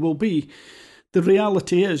motoring will be, the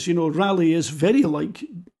reality is rally is very like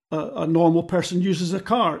a normal person uses a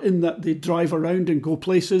car, in that they drive around and go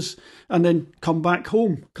places and then come back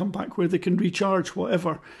home, come back where they can recharge,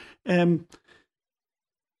 whatever.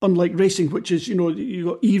 Unlike racing, which is, you've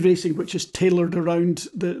got e-racing, which is tailored around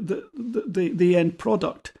the end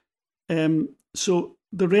product. So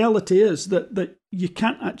the reality is that you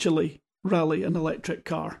can't actually rally an electric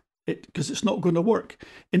car because it's not going to work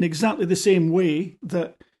in exactly the same way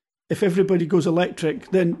that if everybody goes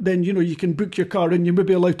electric, then you can book your car and you may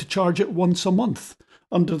be allowed to charge it once a month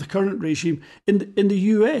under the current regime. In the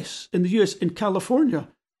US, in California,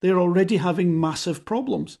 they're already having massive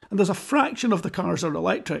problems. And there's a fraction of the cars are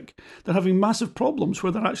electric. They're having massive problems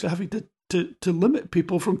where they're actually having to limit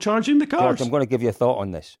people from charging the cars. George, I'm going to give you a thought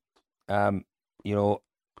on this. I've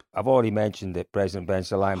already mentioned that President Ben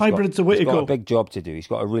Salam's got a big job to do. He's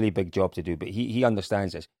got a really big job to do, but he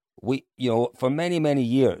understands this. For many, many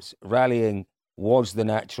years, rallying was the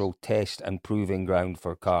natural test and proving ground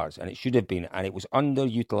for cars, and it should have been, and it was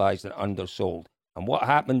underutilized and undersold. And what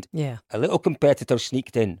happened? Yeah. A little competitor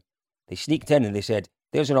sneaked in. They sneaked in and they said,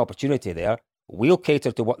 there's an opportunity there. We'll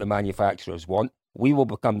cater to what the manufacturers want. We will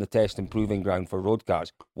become the test and proving ground for road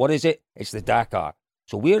cars. What is it? It's the Dakar.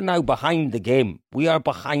 So we're now behind the game. We are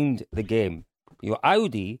behind the game.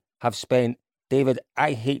 Audi have spent, David,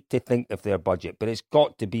 I hate to think of their budget, but it's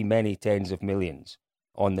got to be many tens of millions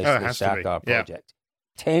on this Dakar project.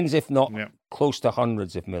 Tens, if not close to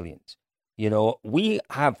hundreds of millions. We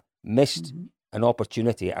have missed an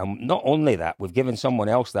opportunity. And not only that, we've given someone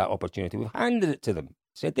else that opportunity. We've handed it to them.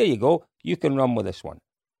 Said, there you go. You can run with this one.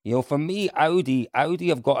 For me, Audi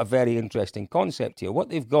have got a very interesting concept here. What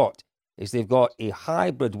they've got is they've got a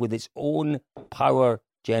hybrid with its own power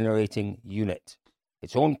generating unit.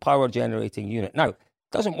 Now, it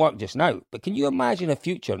doesn't work just now, but can you imagine a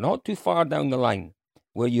future not too far down the line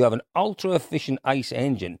where you have an ultra-efficient ICE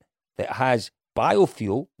engine that has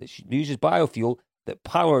biofuel, that uses biofuel that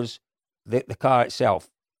powers the car itself?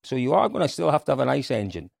 So you are going to still have to have an ICE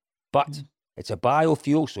engine, but it's a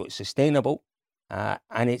biofuel, so it's sustainable.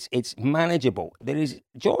 And it's manageable.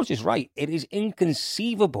 George is right. It is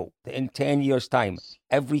inconceivable that in 10 years' time,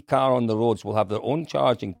 every car on the roads will have their own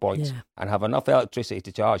charging points and have enough electricity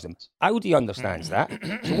to charge them. Audi understands that.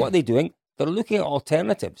 So what are they doing? They're looking at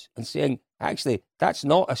alternatives and saying, actually, that's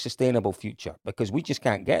not a sustainable future because we just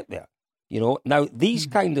can't get there. Now, these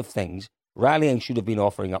kind of things, rallying should have been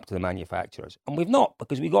offering up to the manufacturers. And we've not,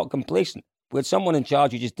 because we got complacent. We had someone in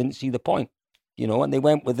charge who just didn't see the point. And they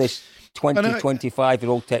went with this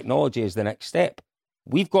 25-year-old technology as the next step.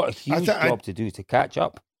 We've got a huge job to do to catch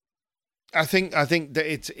up. I think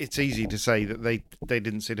that it's easy to say that they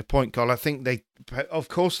didn't see the point, Carl. I think of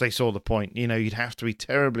course they saw the point. You'd have to be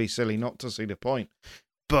terribly silly not to see the point.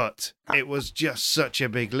 But it was just such a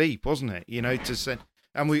big leap, wasn't it? To say,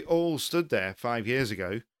 and we all stood there 5 years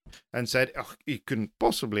ago and said, oh, you couldn't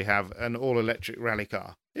possibly have an all-electric rally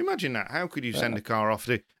car. Imagine that. How could you send a car off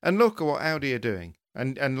to... And look at what Audi are doing.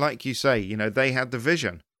 And like you say, they had the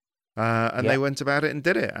vision. And they went about it and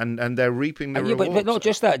did it. And they're reaping the rewards. But not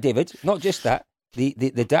just that, David. Not just that.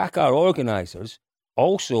 The Dakar organisers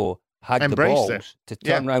also had the balls to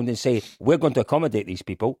turn around and say, we're going to accommodate these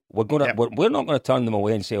people. We're not going to turn them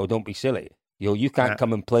away and say, oh, don't be silly. You can't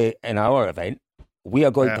come and play in our event. We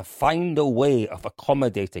are going to find a way of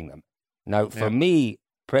accommodating them. Now, for me,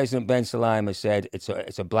 President Ben Sulayem has said it's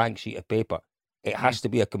a blank sheet of paper. It has to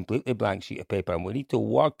be a completely blank sheet of paper, and we need to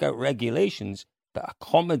work out regulations that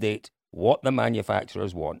accommodate what the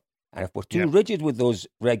manufacturers want. And if we're too rigid with those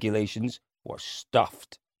regulations, we're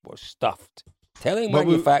stuffed. Telling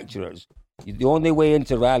manufacturers the only way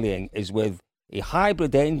into rallying is with a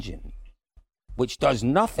hybrid engine, which does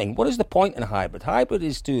nothing. What is the point in a hybrid? Hybrid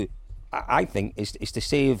is to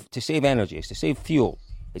save energy. It's to save fuel.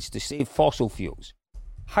 It's to save fossil fuels.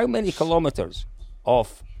 How many kilometres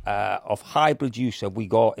of hybrid use have we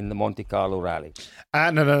got in the Monte Carlo Rally?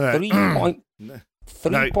 No.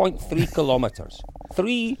 3.3 kilometres.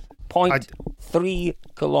 3.3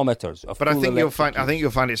 kilometres of. But I think you'll find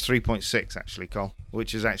it's 3.6 actually, Cole,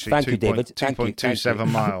 which is actually 2.27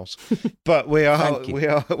 miles. But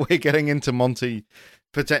we're getting into Monte.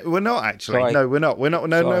 We're not actually. Sorry. No, we're not. We're not.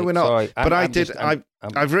 No, we're not. Sorry. But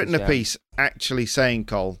I've written a piece actually saying,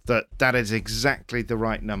 Cole, that is exactly the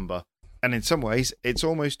right number. And in some ways, it's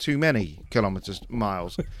almost too many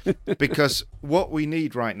miles. Because what we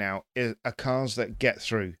need right now are cars that get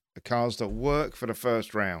through, cars that work for the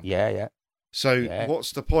first round. Yeah. So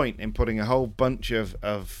what's the point in putting a whole bunch of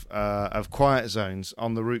quiet zones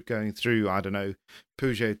on the route going through, I don't know,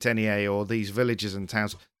 Peugeot Tenier or these villages and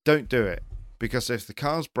towns? Don't do it. Because if the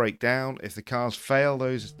cars break down, if the cars fail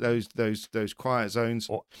those quiet zones,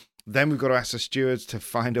 then we've got to ask the stewards to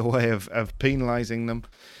find a way of penalising them.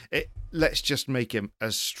 Let's just make it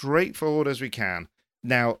as straightforward as we can.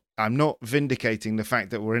 Now, I'm not vindicating the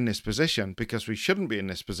fact that we're in this position because we shouldn't be in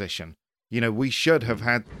this position. We should have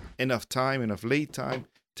had enough lead time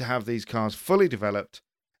to have these cars fully developed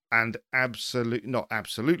and not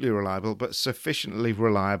absolutely reliable, but sufficiently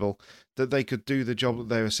reliable that they could do the job that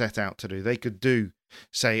they were set out to do. They could do,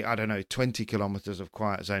 say, 20 kilometres of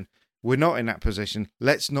quiet zone. We're not in that position.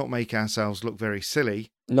 Let's not make ourselves look very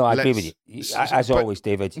silly. No, I agree with you. As always,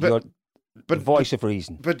 David, you're the voice of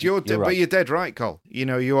reason. But you're dead right, Cole.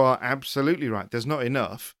 You are absolutely right. There's not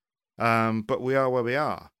enough, but we are where we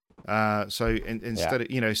are. So instead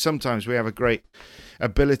of, sometimes we have a great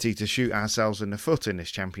ability to shoot ourselves in the foot in this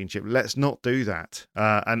championship. Let's not do that.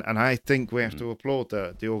 And I think we have to applaud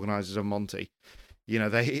the organisers of Monte.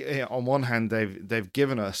 They on one hand they've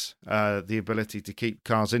given us the ability to keep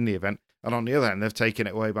cars in the event, and on the other hand they've taken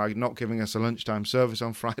it away by not giving us a lunchtime service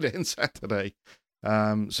on Friday and Saturday.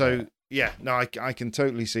 I can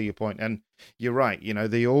totally see your point, and you're right.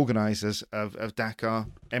 The organisers of Dakar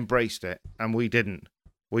embraced it, and we didn't.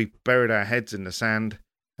 We buried our heads in the sand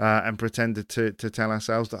and pretended to tell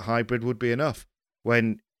ourselves that hybrid would be enough.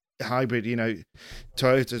 When hybrid,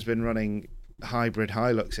 Toyota's been running hybrid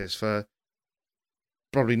Hiluxes for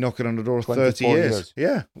probably knocking on the door of 30 years.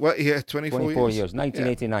 Yeah. Well, yeah, 24 years.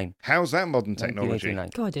 1989. Yeah. How's that modern technology?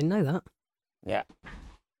 God, I didn't know that.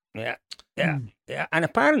 Yeah. And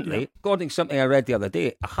apparently, according to something I read the other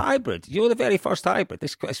day, a hybrid, the very first hybrid,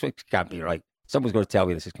 this can't be right. Someone's going to tell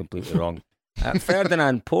me this is completely wrong.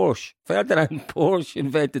 Ferdinand Porsche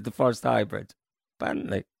invented the first hybrid.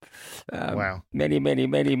 Apparently, wow. Many.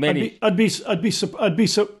 I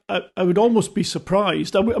would almost be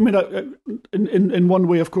surprised. In one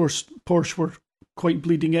way, of course, Porsche were quite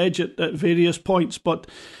bleeding edge at various points, but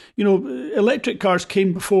electric cars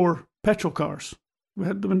came before petrol cars.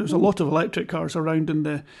 There was a lot of electric cars around in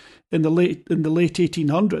the late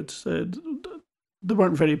 1800s. They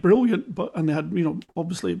weren't very brilliant, and they had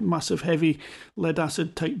obviously massive heavy lead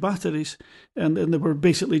acid type batteries, and they were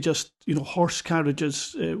basically just horse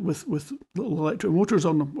carriages with little electric motors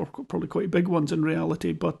on them, or probably quite big ones in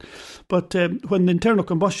reality. But when the internal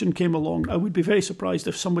combustion came along, I would be very surprised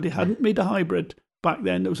if somebody hadn't made a hybrid. Back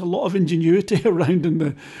then, there was a lot of ingenuity around in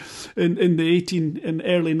the early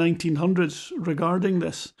 1900s regarding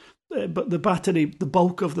this. But the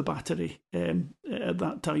bulk of the battery at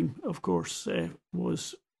that time, of course,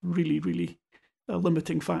 was really, really a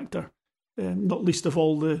limiting factor. Not least of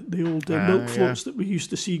all the old milk floats that we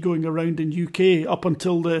used to see going around in UK up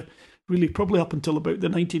until about the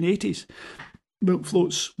 1980s. Milk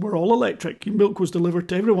floats were all electric. Milk was delivered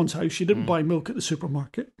to everyone's house. You didn't buy milk at the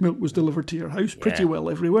supermarket. Milk was delivered to your house pretty well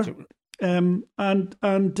everywhere. And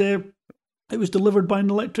it was delivered by an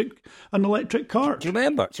electric cart. Do you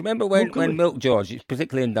remember when Milk George,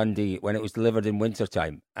 particularly in Dundee, when it was delivered in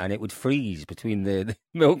wintertime and it would freeze between the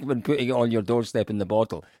milkman putting it on your doorstep in the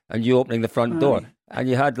bottle and you opening the front door, and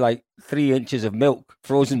you had like 3 inches of milk,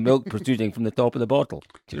 frozen milk protruding from the top of the bottle.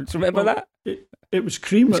 Do you remember that? It was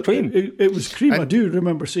cream. It was cream. It was cream. I do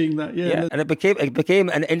remember seeing that. Yeah, and it became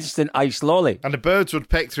an instant ice lolly. And the birds would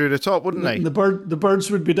peck through the top, wouldn't they? And the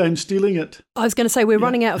birds would be down stealing it. I was going to say we're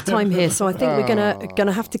running out of time here, so I think we're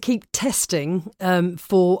gonna have to keep testing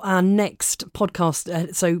for our next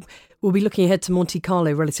podcast. So we'll be looking ahead to Monte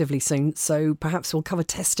Carlo relatively soon. So perhaps we'll cover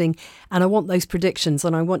testing, and I want those predictions,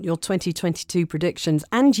 and I want your 2022 predictions,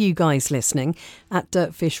 and you guys listening at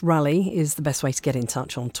Dirtfish Rally is the best way to get in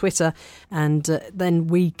touch on Twitter, and then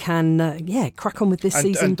we can crack on with this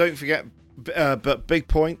season. And don't forget, but big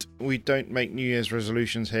point, we don't make New Year's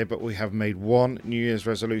resolutions here, but we have made one New Year's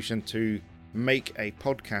resolution to make a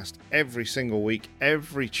podcast every single week.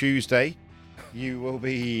 Every Tuesday you will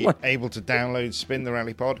be able to download Spin the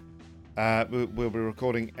Rally Pod. We'll be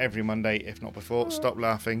recording every Monday, if not before. Stop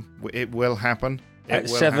laughing. It will happen. At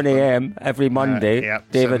 7 a.m. every Monday,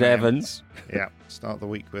 David Evans. Yeah, start the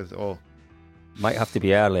week with, or might have to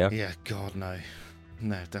be earlier. Yeah, God, no.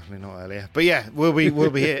 No, definitely not earlier. But yeah, we'll be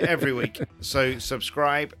here every week. So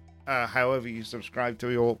subscribe, however you subscribe to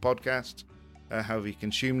your podcast, however you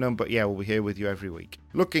consume them. But yeah, we'll be here with you every week.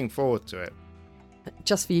 Looking forward to it.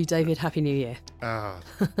 Just for you, David, Happy New Year. Oh,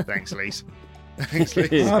 thanks, Lise. Thanks,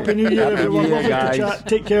 Lise. Happy New Year, everyone. Happy New Year, Lovely to chat.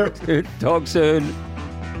 Take care. Talk soon.